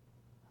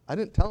 I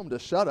didn't tell them to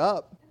shut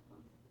up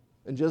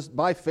and just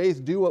by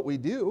faith do what we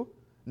do.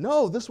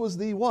 No, this was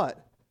the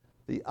what?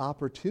 The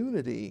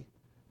opportunity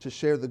to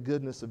share the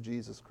goodness of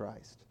Jesus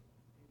Christ.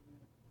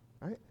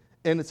 Right?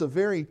 And it's a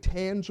very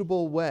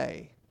tangible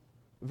way.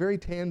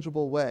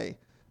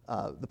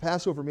 The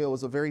Passover meal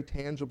was a very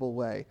tangible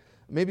way.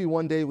 Maybe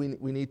one day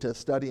we need to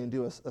study and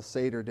do a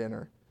Seder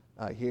dinner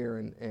here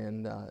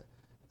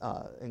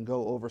and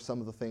go over some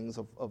of the things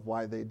of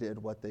why they did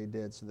what they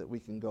did so that we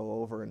can go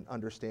over and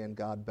understand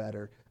God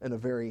better in a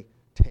very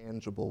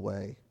tangible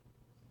way.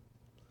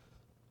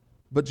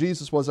 But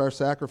Jesus was our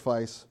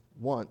sacrifice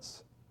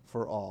once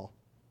for all.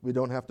 We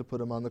don't have to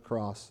put him on the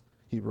cross.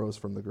 He rose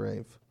from the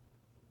grave.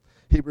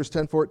 Hebrews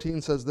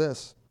 10:14 says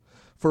this,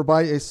 for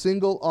by a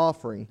single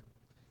offering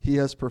he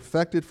has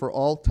perfected for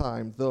all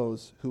time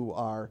those who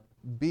are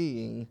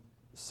being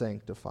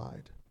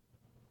sanctified.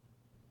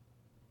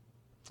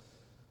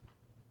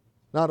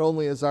 Not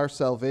only is our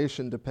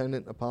salvation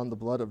dependent upon the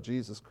blood of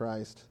Jesus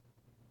Christ,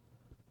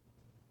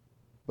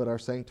 but our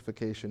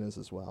sanctification is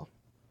as well.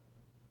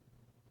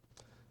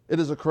 It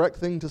is a correct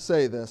thing to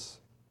say this,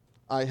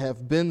 I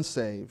have been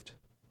saved,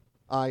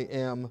 I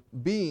am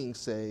being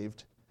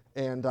saved,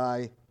 and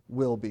I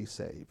will be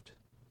saved.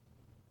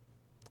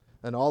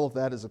 And all of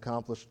that is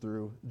accomplished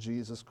through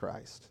Jesus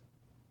Christ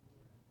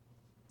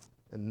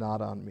and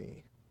not on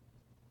me.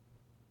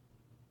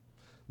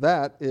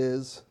 That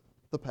is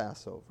the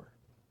Passover.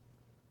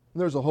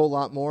 And there's a whole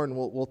lot more, and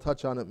we'll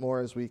touch on it more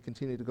as we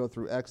continue to go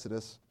through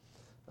Exodus.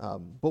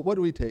 But what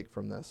do we take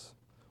from this?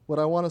 What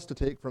I want us to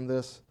take from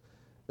this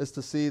is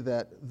to see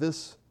that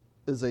this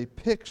is a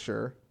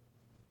picture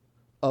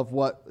of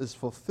what is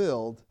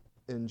fulfilled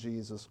in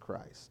Jesus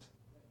Christ.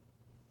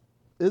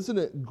 Isn't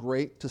it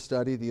great to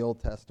study the Old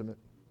Testament?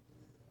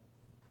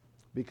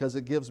 Because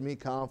it gives me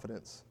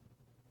confidence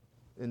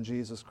in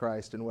Jesus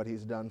Christ and what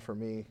he's done for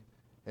me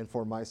and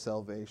for my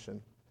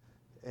salvation.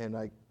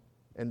 And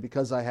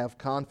because I have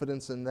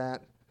confidence in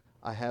that,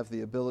 I have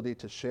the ability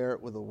to share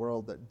it with a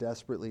world that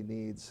desperately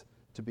needs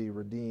to be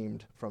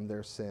redeemed from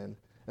their sin.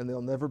 And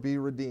they'll never be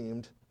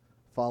redeemed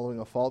following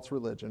a false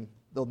religion.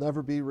 They'll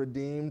never be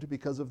redeemed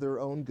because of their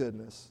own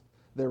goodness.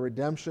 Their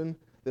redemption,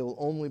 they will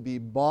only be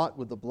bought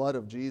with the blood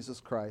of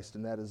Jesus Christ,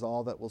 and that is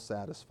all that will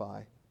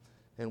satisfy.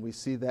 And we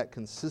see that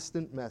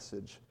consistent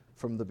message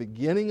from the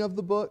beginning of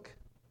the book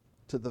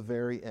to the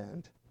very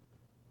end.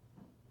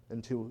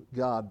 And to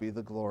God be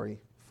the glory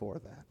for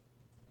that.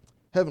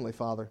 Heavenly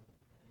Father,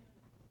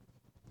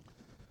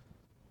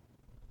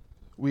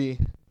 we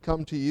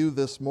come to you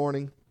this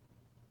morning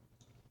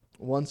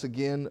once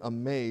again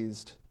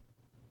amazed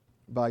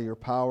by your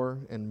power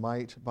and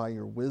might, by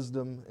your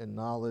wisdom and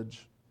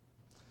knowledge,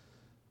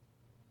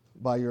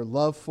 by your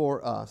love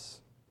for us,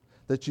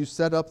 that you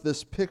set up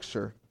this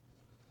picture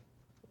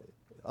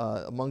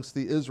amongst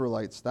the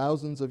Israelites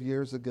thousands of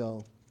years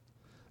ago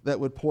that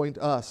would point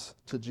us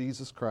to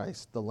Jesus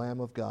Christ, the Lamb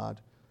of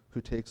God,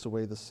 who takes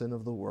away the sin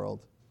of the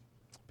world.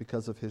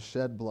 Because of his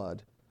shed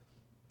blood,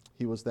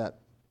 he was that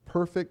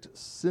perfect,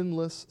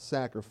 sinless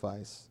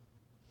sacrifice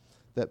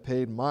that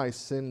paid my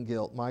sin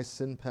guilt, my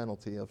sin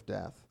penalty of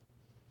death.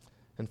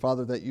 And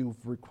Father, that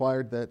you've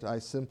required that I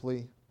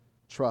simply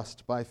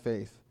trust by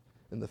faith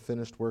in the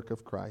finished work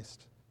of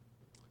Christ.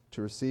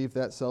 to receive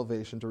that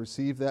salvation, to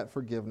receive that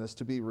forgiveness,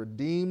 to be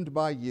redeemed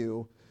by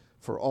you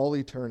for all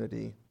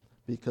eternity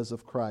because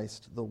of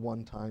Christ, the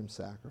one-time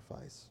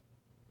sacrifice.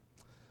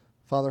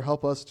 Father,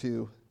 help us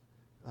to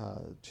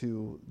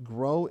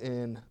grow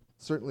in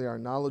certainly our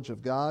knowledge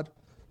of God,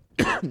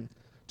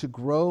 to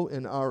grow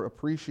in our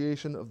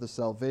appreciation of the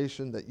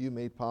salvation that you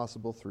made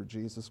possible through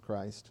Jesus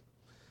Christ,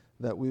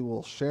 that we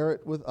will share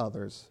it with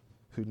others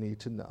who need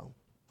to know.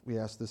 We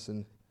ask this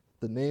in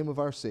the name of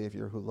our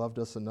Savior, who loved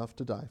us enough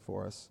to die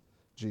for us,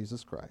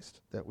 Jesus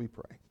Christ, that we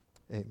pray.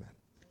 Amen.